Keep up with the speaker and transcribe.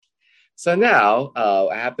So now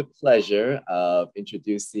I have the pleasure of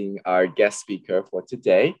introducing our guest speaker for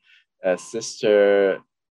today, Sister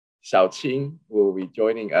Xiaoqing, who will be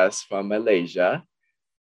joining us from Malaysia.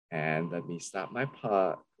 And let me stop my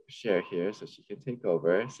share here so she can take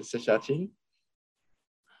over. Sister Xiaoqing.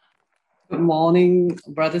 Good morning,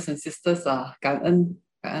 brothers and sisters.感恩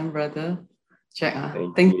brother Jack.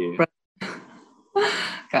 Thank you.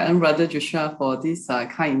感恩brother Joshua for this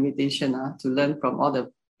kind invitation to learn from all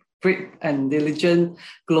the great and diligent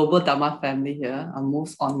global Dharma family here. I'm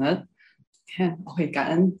most honored.感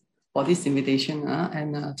恩for this invitation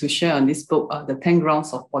and to share on this book, The 10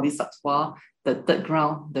 Grounds of Bodhisattva, the third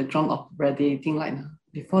ground, the ground of radiating light.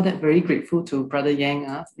 Before that, very grateful to Brother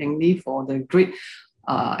Yang Li for the great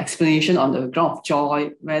explanation on the ground of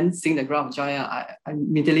joy. When seeing the ground of joy, I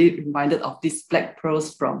immediately reminded of these black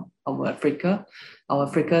pearls from our Africa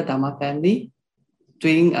Dharma family.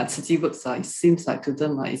 Doing Tzu Chi works, it seems like to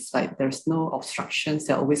them, it's like there's no obstructions.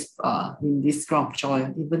 They're always in this ground of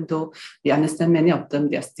joy. Even though they understand many of them,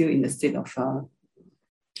 they're still in the state of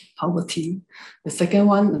poverty. The second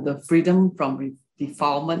one, the freedom from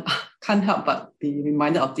defilement. Can't help but be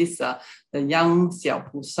reminded of this, the young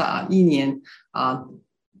Xiao Pusa, Yi Nian,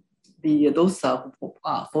 those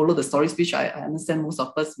follow the stories, which I understand most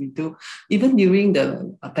of us we do. Even during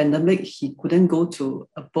the pandemic, he couldn't go to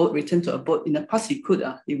a boat, return to a boat. In the past, he could.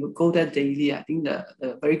 He would go there daily. I think the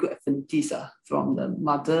very good affinities from the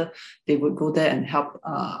mother. They would go there and help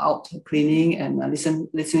out cleaning and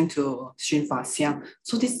listening to Xun Fa Xiang.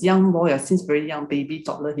 So this young boy, since very young, baby,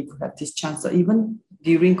 toddler, he could have this chance. Even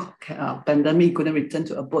during pandemic, he couldn't return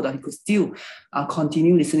to a boat. He could still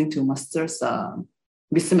continue listening to Master's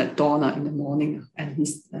wisdom at dawn in the morning, and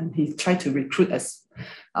he tried to recruit as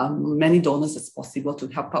many donors as possible to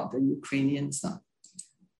help out the Ukrainians.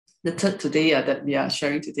 The third today that we are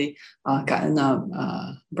sharing today,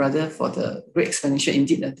 brother, for the great explanation.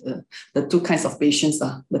 Indeed, the two kinds of patience,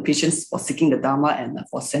 the patience for seeking the Dharma and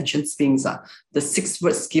for sentient beings. The 6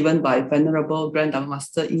 words given by Venerable Grand Dharma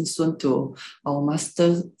Master In Sun to our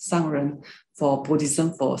Master Sangren for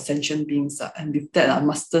Buddhism for sentient beings. And with that,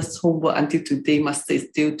 Master's homework until today, Master is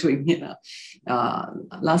still doing it.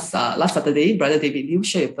 Last Saturday, Brother David Liu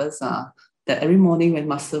shared with us that every morning when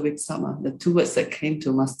Master wakes up, the 2 words that came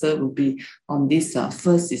to Master will be on this.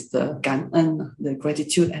 First is the Gan'en, the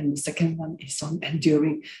gratitude, and the second one is on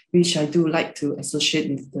enduring, which I do like to associate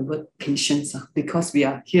with the word patience, because we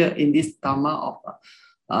are here in this Dharma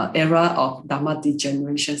of era of Dharma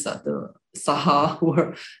degenerations, the Saha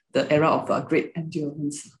world, the era of great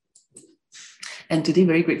endurance. And today,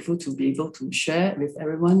 very grateful to be able to share with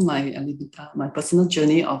everyone my personal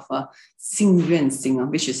journey of Xing Yuan Xing,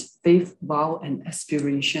 which is faith, vow, and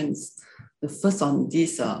aspirations. The first on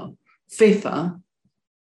this faith,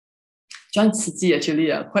 joined Tzu Chi actually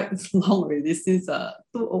quite long already, since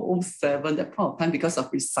 2007, that point of time, because of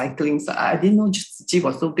recycling. So I didn't know Tzu Chi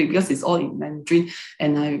was so big because it's all in Mandarin,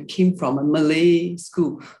 and I came from a Malay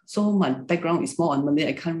school. So my background is more on Malay.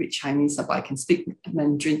 I can't read Chinese, but I can speak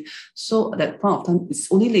Mandarin. So at that point of time, it's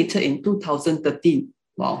only later in 2013,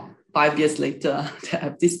 wow, 5 years later, that I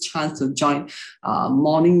have this chance to join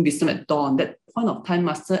Morning Wisdom at Dawn. That point of time,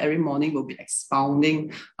 Master every morning will be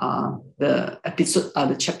expounding the episode,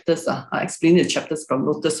 the chapters, explaining the chapters from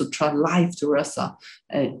Lotus Sutra live to us.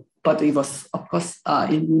 But it was, of course,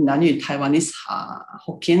 in Nanyu, Taiwanese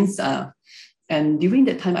Hokkiens. And during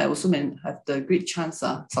that time, I also had the great chance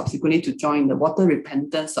subsequently to join the Water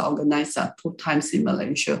Repentance organized 2 times in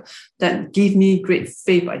Malaysia. That gave me great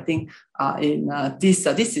faith, I think, in this.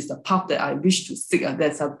 This is the path that I wish to seek,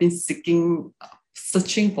 that I've been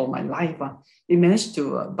searching for my life. It managed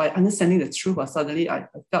to, by understanding the truth, suddenly I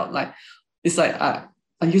felt like, it's like I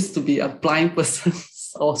used to be a blind person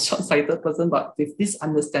or short-sighted person, but with this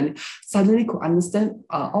understanding, suddenly could understand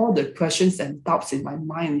all the questions and doubts in my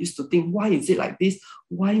mind. I used to think, why is it like this?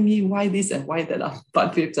 Why me? Why this and why that?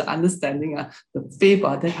 But with the understanding, the faith,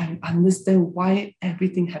 then I understand why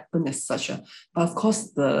everything happened as such. But of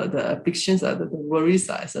course, the afflictions, the worries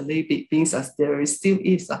as a lay beings, as there still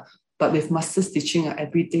is. But with Master's teaching,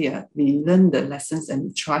 every day we learn the lessons and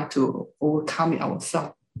we try to overcome it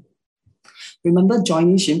ourselves. Remember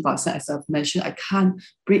joining Xun Fa Xiang, as I've mentioned, I can't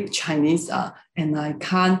read Chinese and I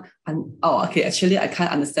can't, actually I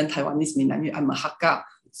can't understand Taiwanese, I'm a Hakka.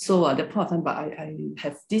 So at that point of time, but I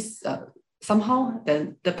have this, somehow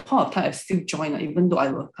then the point of time I still join, even though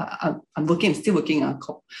I'm still working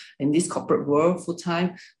in this corporate world full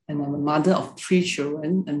time, and I'm a mother of 3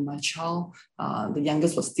 children, and my child, the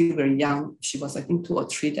youngest was still very young. She was, I think, 2 or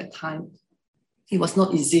 3 that time. It was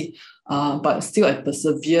not easy, but still I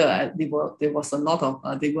persevere. There were a lot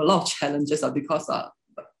of challenges because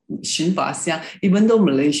Xun Fa Xiang. Even though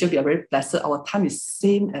Malaysia, we are very blessed, our time is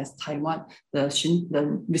same as Taiwan. The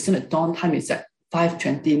wisdom at dawn time is at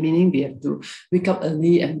 5:20, meaning we have to wake up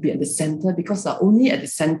early and be at the center, because only at the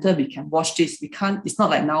center we can watch this. We can't, it's not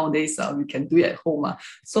like nowadays we can do it at home.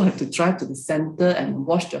 So I have to drive to the center and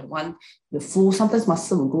watch the full, sometimes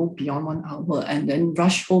master will go beyond 1 hour and then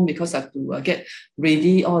rush home because I have to get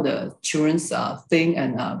ready all the children's thing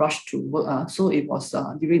and rush to work. So it was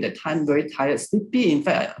during that time very tired, sleepy. In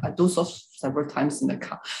fact, I dozed off several times in the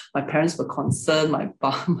car. My parents were concerned, my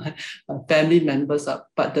family members,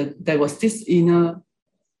 but there was this inner,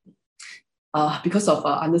 because of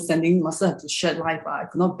understanding, master had to share life. I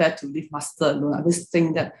could not bear to leave master alone. I just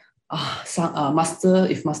think that master,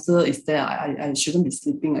 if master is there, I shouldn't be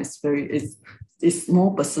sleeping. It's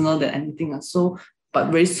more personal than anything. So, but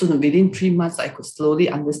very soon, within 3 months, I could slowly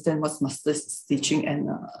understand what master is teaching, and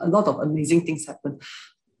a lot of amazing things happened.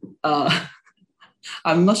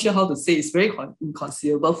 I'm not sure how to say, it's very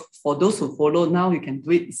inconceivable. For those who follow now, you can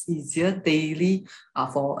do it. It's easier daily. I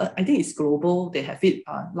think it's global. They have it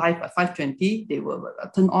live at 5:20. They will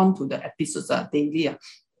turn on to the episodes daily.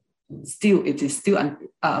 Still, it is still,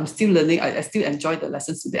 I'm still learning. I still enjoy the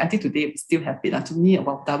lessons today. Until today, we still have it. To me,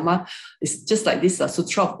 about Dharma, it's just like this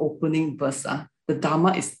Sutra of opening verse. The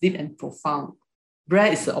Dharma is deep and profound.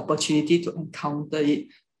 Rare is the opportunity to encounter it.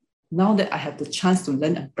 Now that I have the chance to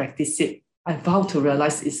learn and practice it, I vow to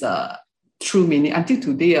realize its true meaning. Until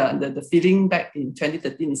today, the feeling back in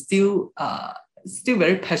 2013 is still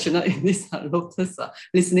very passionate in this Lotus,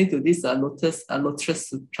 listening to this Lotus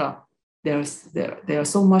Sutra. There is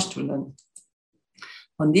so much to learn.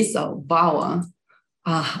 On this vow,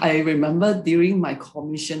 I remember during my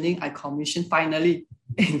commissioning, I commissioned finally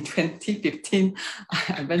in 2015.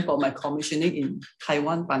 I went for my commissioning in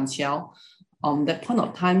Taiwan, Banqiao. That point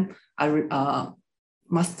of time,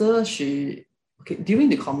 Master, during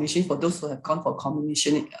the commission, for those who have gone for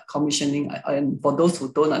commissioning, and for those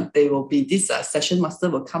who don't, there will be this session. Master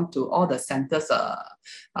will come to all the centers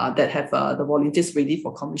that have the volunteers ready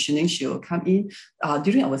for commissioning. She will come in.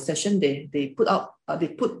 During our session, they put a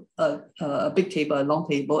big table, a long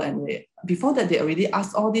table, and before that, they already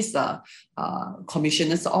asked all these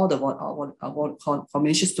commissioners, all the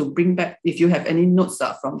commissioners to bring back, if you have any notes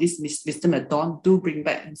from this wisdom at dawn, do bring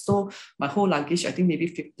back. And so my whole luggage, I think maybe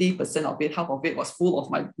 50% of it, half of it was full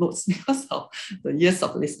of my notes because of the years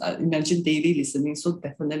of imagine daily listening. So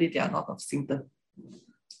definitely there are a lot of symptoms.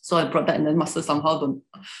 So I brought that, and then Master somehow don't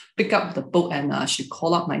pick up the book, and she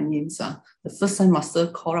called out my names. The first time Master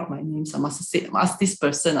called out my names, Master said, ask this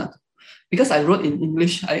person, because I wrote in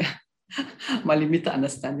English, my limited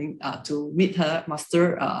understanding, to meet her,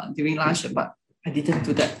 Master, during lunch, but I didn't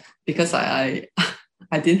do that because I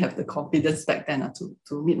didn't have the confidence back then to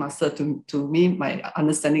meet Master. To me, my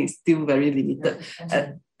understanding is still very limited.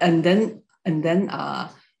 And then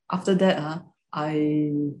after that,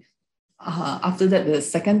 after that, the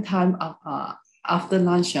second time after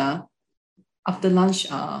lunch,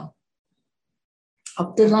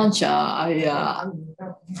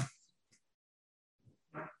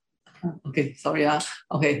 okay, sorry.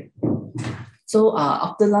 Okay. So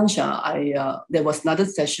after lunch, there was another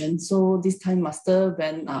session. So this time, Master,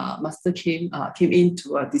 when Master came in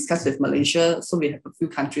to discuss with Malaysia. So we have a few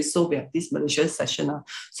countries. So we have this Malaysia session.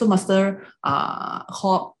 So Master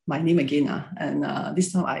called my name again. And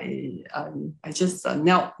this time I just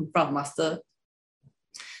knelt in front of Master.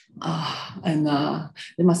 And the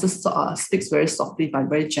Master speaks very softly but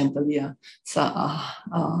very gently. So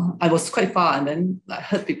I was quite far, and then I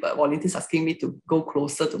heard volunteers asking me to go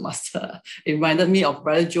closer to Master. It reminded me of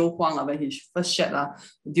Brother Joe Huang when he first shared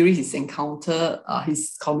during his encounter,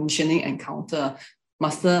 his commissioning encounter.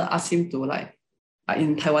 Master asked him to, like,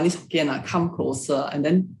 in Taiwanese Hokkien, come closer. And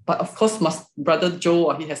then, but of course, Brother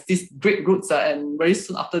Joe, he has these great roots, and very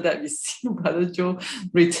soon after that, we see Brother Joe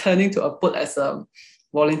returning to a put as a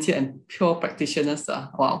volunteer and pure practitioners.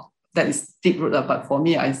 Wow, that is deep root. But for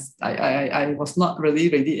me, I was not really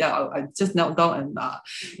ready. I just knelt down, and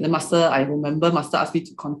the Master, I remember Master asked me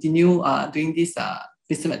to continue doing this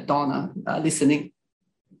wisdom at dawn, listening.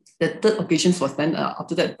 The third occasion was then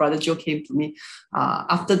after that, Brother Joe came to me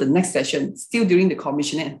after the next session, still during the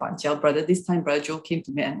commissioning at Banqiao. This time Brother Joe came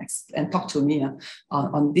to me and talked to me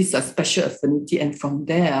on this special affinity, and from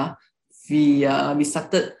there we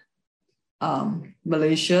started.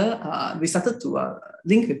 Malaysia, we started to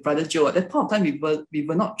link with Brother Joe. At that point of time, we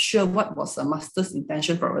were not sure what was Master's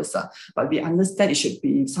intention for us, but we understand it should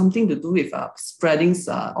be something to do with spreading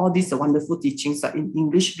all these wonderful teachings in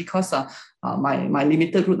English, because my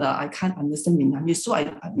limited root, I can't understand Vietnamese. So I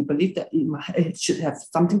believe that it should have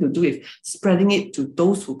something to do with spreading it to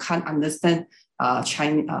those who can't understand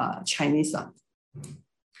Chinese.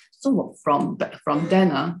 So from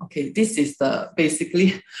then, okay, this is the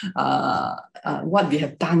basically what we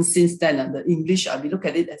have done since then. The English, we look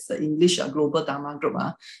at it as the English Global Dharma Group.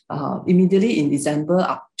 Immediately in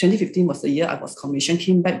December 2015 was the year I was commissioned.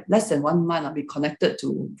 Came back less than 1 month. We connected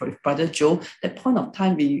to Brother Joe. That point of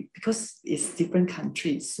time, because it's different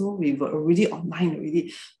countries, so we were already online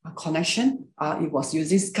already. Connection. It was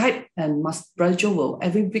using Skype, and Brother Joe will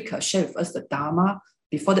every week share with us the Dharma.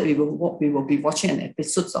 Before that, we will be watching an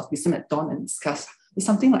episodes of Wisdom at Dawn and discuss. It's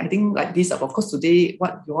something I think like this. Of course, today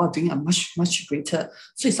what you are doing are much greater.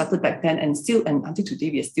 So it started back then, and until today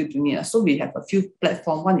we are still doing it. So we have a few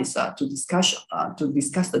platforms. One is to discuss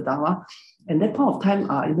the Dharma. And that point of time,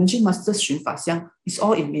 imagine Master Xun Fa Xiang. It's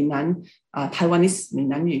all in Mainnan, Taiwanese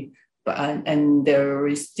Mainnan. And there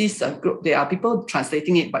is this group, there are people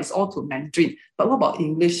translating it, but it's all to Mandarin. But what about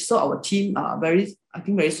English? So our team, I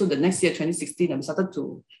think very soon, the next year, 2016, we started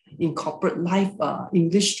to incorporate live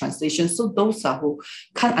English translation. So those who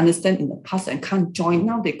can't understand in the past and can't join,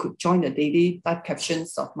 now they could join the daily live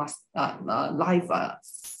captions of live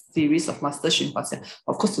series of Master Xun Fa Xiang.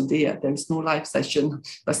 Of course, today there is no live session,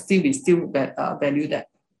 but still we still value that.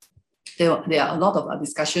 There are a lot of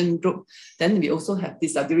discussion group. Then we also have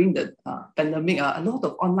this during the pandemic, a lot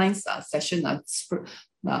of online session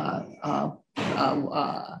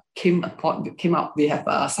came out. We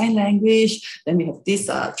have sign language. Then we have this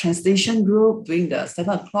translation group during the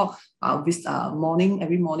 7 o'clock with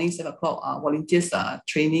every morning 7 o'clock volunteers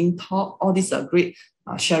training talk. All these are great.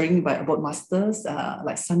 Sharing about masters,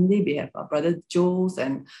 like Sunday we have Brother Joe's,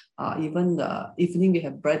 and even the evening we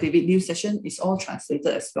have Brother David Liu session. It's all translated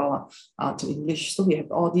as well to English. So we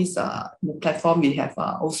have all these the platform. We have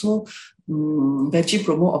also Veggie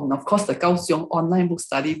Promo, and of course the Kaohsiung online book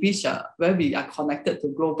study, which where we are connected to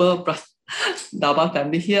global Dharma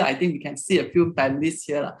family here. I think we can see a few families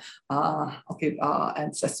here.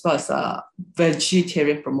 And as well as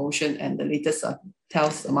vegetarian promotion and the latest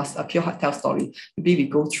Pure Heart Tell Story. Maybe we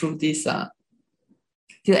go through these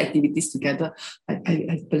few activities together.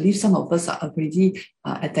 I believe some of us are already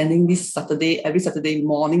attending this every Saturday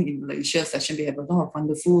morning in Malaysia session. We have a lot of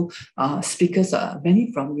wonderful speakers,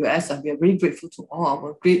 many from US. We are very grateful to all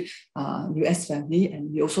our great US family,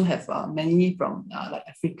 and we also have many from like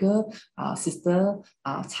Africa, Sister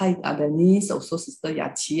Tsai Denise, also Sister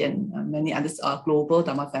Yachi, and many others global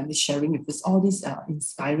Dharma family sharing with us all these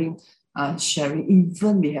inspiring sharing.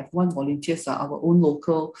 Even we have one volunteer, our own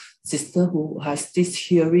local sister, who has these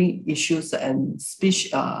hearing issues and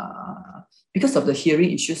speech because of the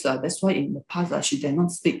hearing issues. That's why in the past she did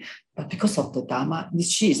not speak, but because of the Dharma,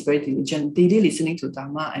 she is very diligent, daily listening to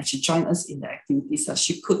Dharma, and she joined us in the activities.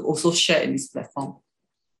 She could also share in this platform.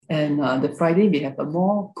 And the Friday, we have a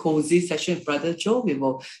more cozy session with Brother Joe. We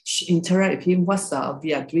will interact with him what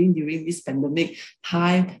we are doing during this pandemic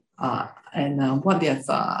time, and what we have,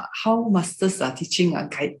 how masters are teaching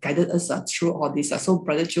guided us through all this. So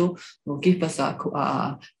Brother Joe will give us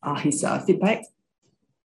his feedback.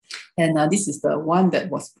 And this is the one that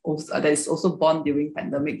is also born during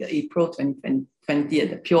pandemic, the April 2020,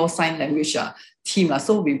 the Pure Sign Language team.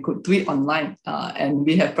 So we could do it online, and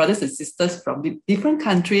we have brothers and sisters from different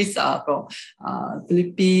countries, from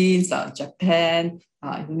Philippines, Japan,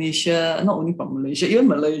 Indonesia, not only from Malaysia, even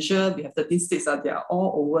Malaysia, we have 13 states, they are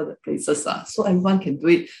all over the places. So everyone can do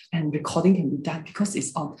it, and recording can be done because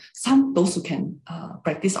it's on those who can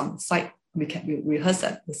practice on site. We rehearse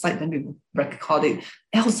at the site, then we will record it.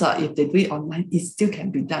 Else, if they do it online, it still can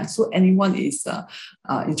be done. So anyone is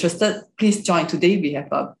interested, please join. Today we have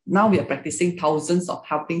now we are practicing thousands of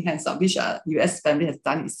helping hands, which US family has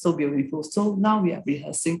done. It's so beautiful. So now we are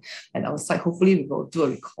rehearsing at our site. Hopefully we will do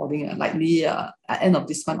a recording likely at end of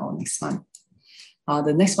this month or next month.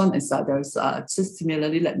 The next one is there's just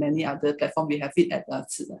similarly like many other platforms, we have it at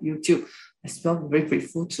YouTube as well. We're very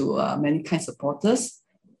grateful to many kind supporters.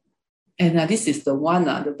 And this is the one,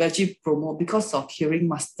 the Veggie Promo, because of hearing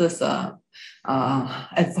masters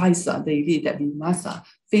advice daily that we must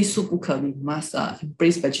we must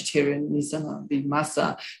embrace vegetarianism, we must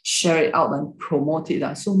share it out and promote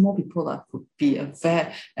it. So more people could be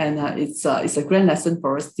aware, and it's a grand lesson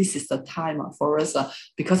for us. This is the time for us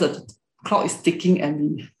because the clock is ticking, and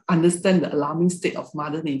we understand the alarming state of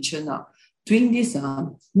Mother Nature now. Doing this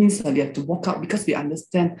means we have to walk out, because we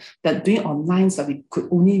understand that doing online we could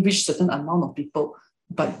only reach certain amount of people.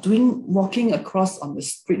 But walking across on the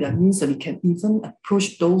street, that means that we can even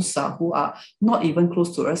approach those who are not even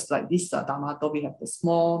close to us, like this Dharma door. We have the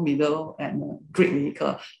small, middle, and great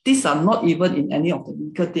vehicle. These are not even in any of the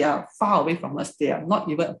vehicle. They are far away from us. They are not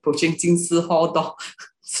even approaching Jingsi Hall door.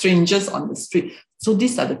 strangers on the street. So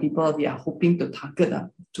these are the people we are hoping to target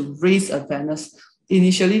to raise awareness.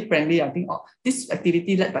 Initially, frankly, I think this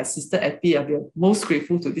activity led by Sister Epi, we are most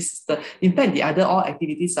grateful to this sister. In fact, the other all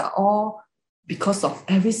activities are all because of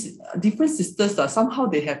every different sisters. Somehow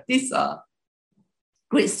they have this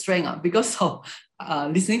great strength because of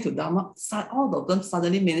listening to Dharma. All of them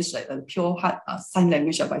suddenly managed like a pure heart sign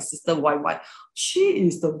language by Sister YY. She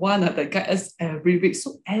is the one that guides us every week.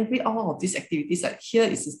 So all of these activities, like here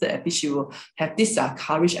is Sister Epi, she will have this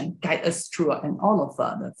courage and guide us through. And all of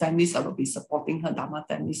the families will be supporting her, Dharma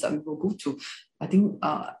families. We will go to, I think,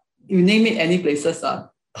 you name it, any places,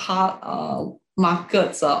 park,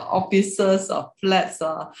 markets, offices, flats,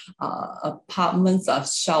 apartments,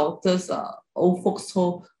 shelters, old folks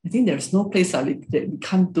home. I think there's no place we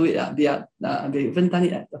can't do it. They even done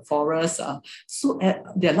it at the forest. So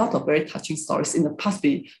there are a lot of very touching stories. In the past,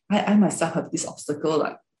 I myself have this obstacle.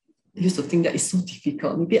 Like, I used to think that it's so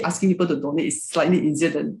difficult. Maybe asking people to donate is slightly easier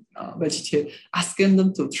than vegetarian. Asking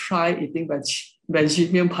them to try eating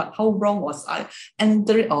vegetarian, but how wrong was I?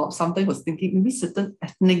 Entering or sometimes was thinking maybe certain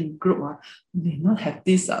ethnic group may not have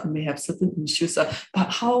this, may have certain issues. But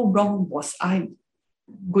how wrong was I?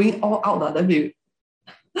 Going all out, then we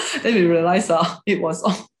realize it was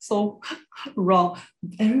all so wrong.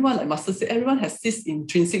 Everyone, like Master said, everyone has this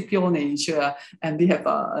intrinsic pure nature, and we have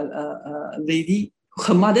a lady.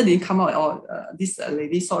 Her mother didn't come out, or this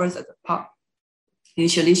lady saw us at the park.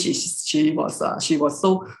 Initially, she was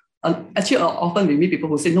so. Actually, often we meet people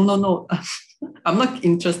who say, no, I'm not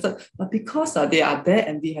interested. But because they are there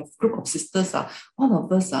and we have a group of sisters, all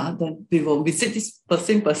of us, then we will visit this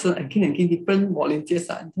same person again, different volunteers,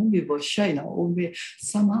 and then we will share in our own way.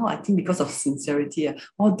 Somehow, I think because of sincerity,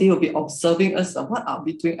 or they will be observing us, what are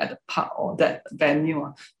we doing at the park or that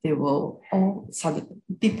venue. They will all suddenly,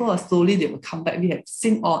 people slowly, they will come back. We have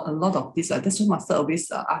seen a lot of this. That's why Master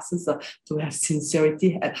always asks us to have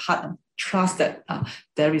sincerity at heart, trust that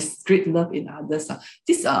there is great love in others.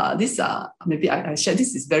 This maybe I shared.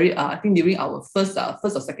 This is very I think during our first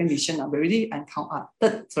or second edition, we already encountered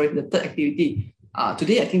the third activity.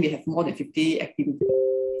 Today I think we have more than 50 activities.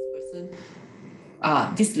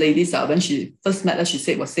 This lady, when she first met us,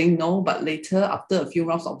 she was saying no, but later after a few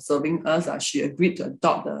rounds observing us, she agreed to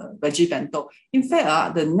adopt the veggie bento. In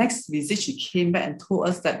fact, the next visit she came back and told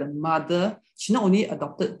us that the mother, she not only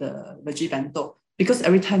adopted the veggie bento, because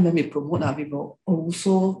every time when we promote, we will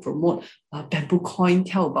also promote bamboo coin,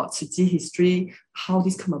 tell about Tzu Chi history, how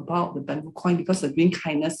this come about, the bamboo coin, because of being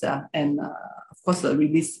kindness and of course the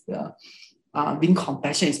release, being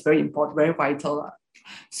compassion is very important, very vital.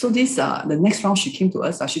 So this the next round she came to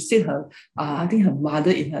us. She said I think her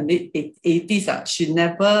mother in her late 80s, she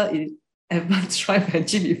never ever tried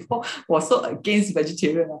veggie before, was so against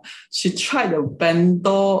vegetarian. She tried the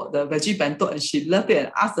veggie bento, and she loved it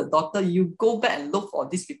and asked the daughter, you go back and look for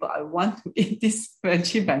these people. I want to eat this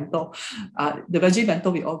veggie bento. The veggie bento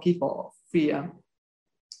we all give for free.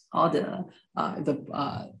 All the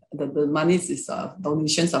money is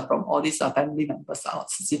donations are from all these family members, our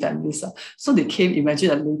Tzu Chi families. So they came, imagine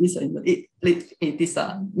the ladies in the late 80s,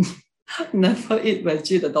 never eat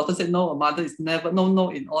veggie. The daughter said, no, her mother is never, no,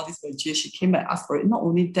 in all this veggie. She came and asked for it. Not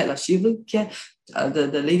only that, she even get,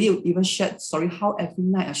 the lady even shared story how every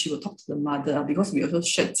night she will talk to the mother, because we also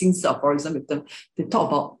shared Jing Si aphorism with them. They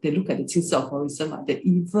look at the Jing Si aphorism. They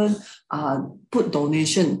even put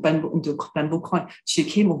donation into bamboo coin. She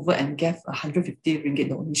came over and gave 150 ringgit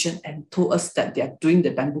donation and told us that they are doing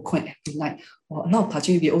the bamboo coin every night. A lot of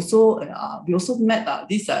touching. We also met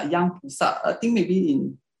this young Pusa. I think maybe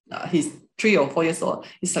in he's 3 or 4 years old.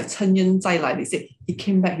 It's like Chen Yun Zai Lai. They said he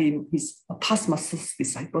came back, he's a past master's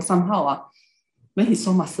disciple. Somehow, when he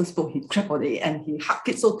saw master's book, he grabbed on it and he hugged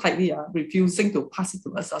it so tightly, refusing to pass it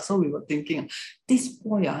to us. So we were thinking, this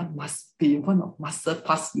boy must be one of master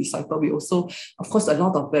past disciple. We also, of course, a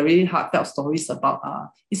lot of very heartfelt stories about,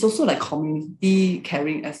 it's also like community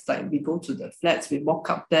caring, as like we go to the flats, we walk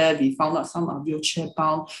up there, we found out some are wheelchair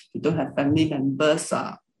bound, they don't have family members,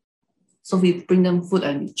 so we bring them food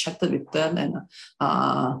and we chatted with them, and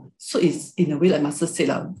so it's in a way like Master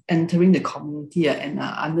said, entering the community and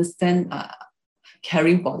understand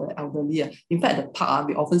caring for the elderly. In fact, at the park,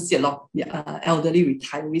 we often see a lot of elderly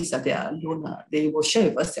retirees that they are alone. They will share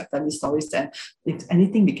with us their family stories, and if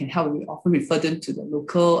anything we can help, we often refer them to the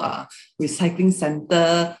local recycling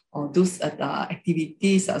center or those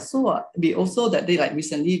activities. So we also that day, like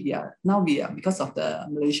recently, we are because of the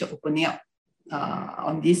Malaysia opening up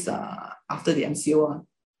on this after the MCO,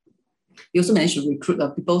 We also managed to recruit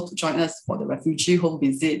people to join us for the refugee home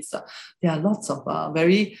visits. There are lots of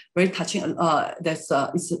very, very touching.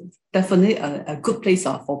 It's definitely a good place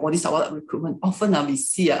for body support recruitment. Often we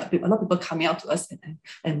see a lot of people coming out to us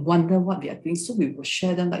and wonder what we are doing. So we will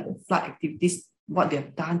share them like the flight activities, what they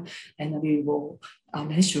have done, and we will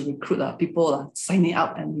manage to recruit people signing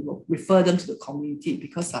up, and we will refer them to the community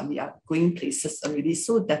because we are going places already.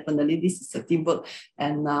 So definitely this is a teamwork,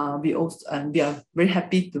 and we are very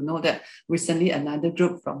happy to know that recently another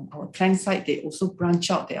group from our Klang side, they also branch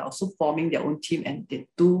out. They are also forming their own team, and they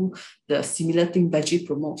do the similar thing, Veggie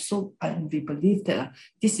Promote. So we believe that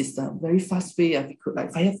this is a very fast way we could,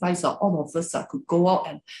 like Fireflies, all of us could go out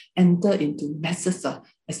and enter into masses.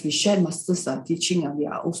 As we share masters teaching, we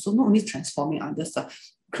are also not only transforming others,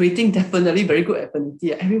 creating definitely very good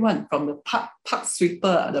affinity. Everyone from the park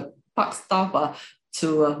sweeper, the park staff,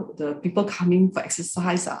 to the people coming for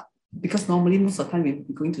exercise. Because normally most of the time we'll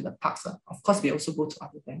be going to the parks. Of course, we also go to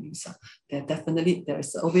other venues.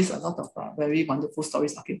 There's always a lot of very wonderful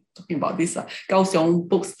stories. Okay, talking about this Kaohsiung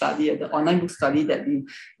book study, the online book study that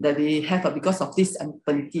we have because of this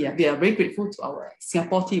affinity. We are very grateful to our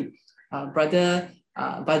Singapore team, brother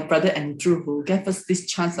Andrew, who gave us this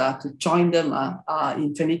chance to join them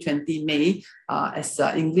in 2020 May as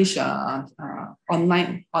English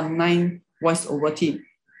online voiceover team.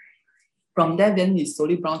 From there, then we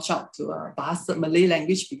slowly branch out to Bahasa Malay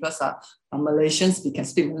language because Malaysians, we can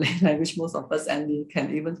speak Malay language, most of us, and we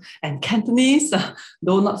can even, and Cantonese,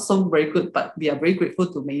 though not so very good, but we are very grateful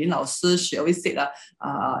to Mei Lin Lao Shi. She always said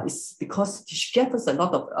it's because she gave us a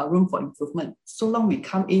lot of room for improvement. So long we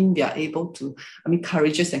come in, we are able to,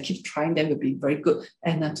 courageous and keep trying, then will be very good.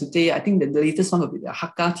 And today, I think the latest one will be the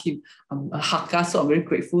Hakka team, Hakka, so I'm very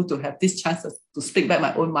grateful to have this chance to speak back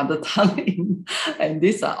my own mother tongue in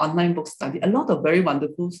this online book study. A lot of very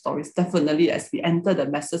wonderful stories, definitely, as we enter the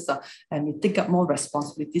masses and we take up more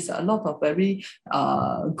responsibilities. A lot of very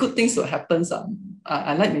good things will happen.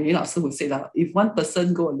 I like Mei Lin Lao Shi who say that if one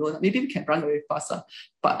person go alone, maybe we can run very fast.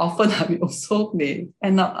 But often we also may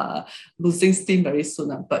end up losing steam very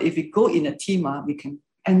soon. But if we go in a team, we can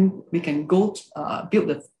go build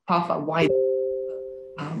the path wide.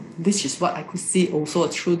 This is what I could see also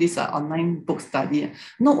through this online book study.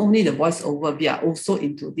 Not only the voiceover, we are also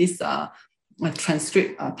into this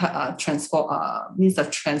means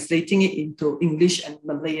translating it into English and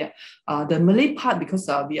Malay. The Malay part, because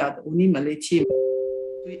we are the only Malay team,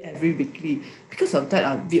 do it every weekly. Because of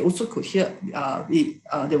that, we also could hear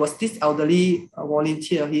there was this elderly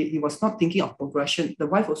volunteer. He was not thinking of progression. The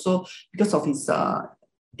wife also, because of his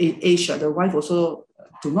age, the wife also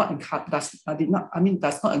does not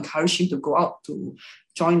encourage him to go out to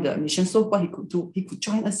join the mission. So what he could do, he could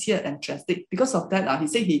join us here and translate. Because of that, he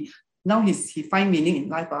said he find meaning in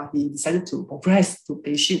life. He decided to progress to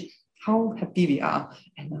patient. How happy we are,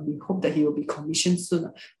 and we hope that he will be commissioned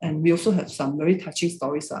soon. And we also have some very touching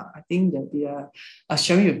stories. I think that we are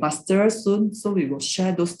sharing with Master soon, so we will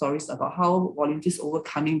share those stories about how volunteers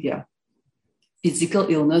overcoming their physical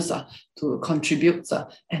illness to contribute.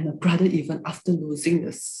 And the brother, even after losing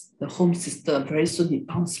the home sister, very soon he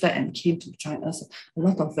bounced back and came to join us. A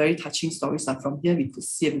lot of very touching stories. From here we could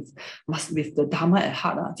see with the Dharma at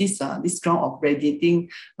heart, this ground of radiating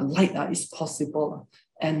light is possible.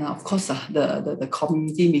 And of course, the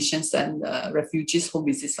community missions and refugees home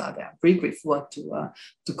visits, they are very grateful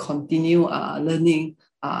to continue learning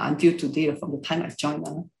until today from the time I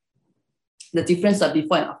joined. The difference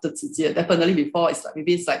before and after Tzu Chi, definitely before it's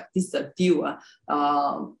like this dew.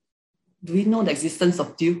 Do we know the existence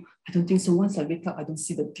of dew? I don't think so. Once I wake up, I don't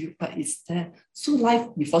see the dew, but it's there. So life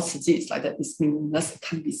before Tzu Chi is like that. It's meaningless, it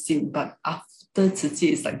can't be seen. But after Tzu Chi,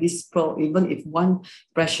 it's like this pearl. Even if one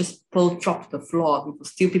precious pearl drops the floor,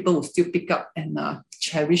 people will still pick up and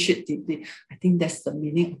cherish it deeply. I think that's the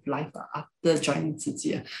meaning of life after joining Tzu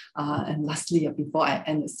Chi. And lastly, before I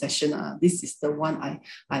end the session, this is the one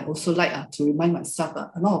I also like to remind myself.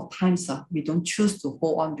 A lot of times we don't choose to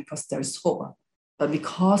hold on because there is hope, but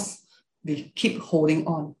because we keep holding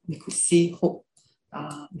on, we could see hope.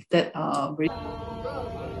 With that,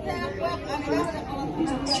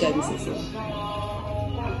 share this as well.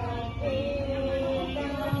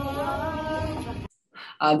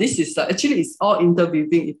 This is actually it's all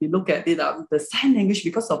interviewing. If you look at it, the sign language,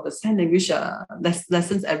 because of the sign language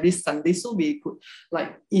lessons every Sunday, so we could,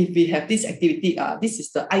 like, if we have this activity, this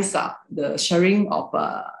is the ISA, the sharing of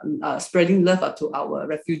spreading love to our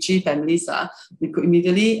refugee families. We could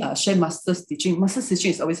immediately share master's teaching. Master's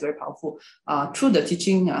teaching is always very powerful. Through the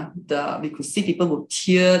teaching, we could see people will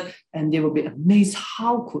tear and they will be amazed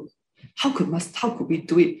how could how could we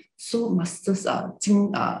do it? So Master's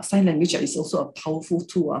sign language is also a powerful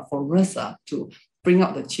tool for us to bring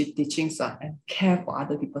out the teachings and care for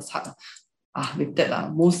other people's heart. With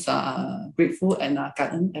that, most grateful and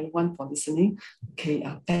grateful everyone for listening. Okay,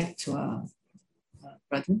 back to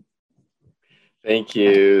brother. Thank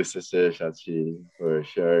you, Sister Xiaoqing, for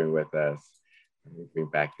sharing with us. Let me bring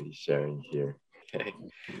back the sharing here. Okay.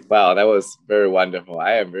 Wow, that was very wonderful.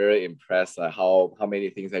 I am very impressed at how many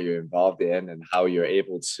things that you're involved in and how you're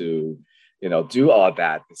able to, do all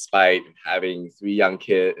that despite having 3 young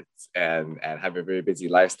kids and have a very busy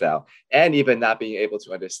lifestyle, and even not being able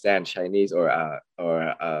to understand Chinese or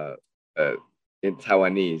in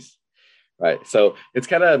Taiwanese, right? So it's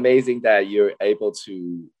kind of amazing that you're able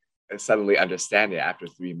to suddenly understand it after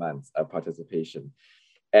 3 months of participation.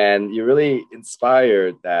 And you really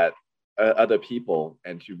inspired that other people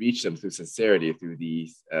and to reach them through sincerity through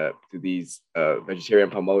these vegetarian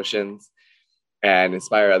promotions, and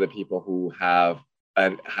inspire other people who have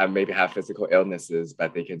physical illnesses,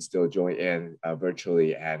 but they can still join in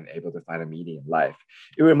virtually and able to find a meaning in life.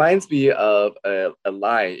 It reminds me of a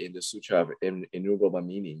line in the Sutra of Innumerable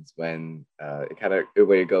Meanings, when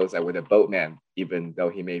it goes that with a boatman, even though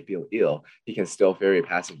he may feel ill, he can still ferry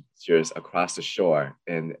passengers across the shore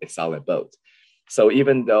in a solid boat. So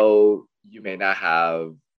even though you may not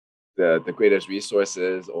have the greatest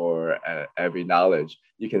resources or every knowledge,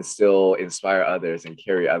 you can still inspire others and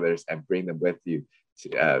carry others and bring them with you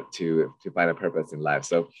to find a purpose in life.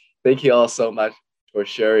 So thank you all so much for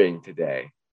sharing today.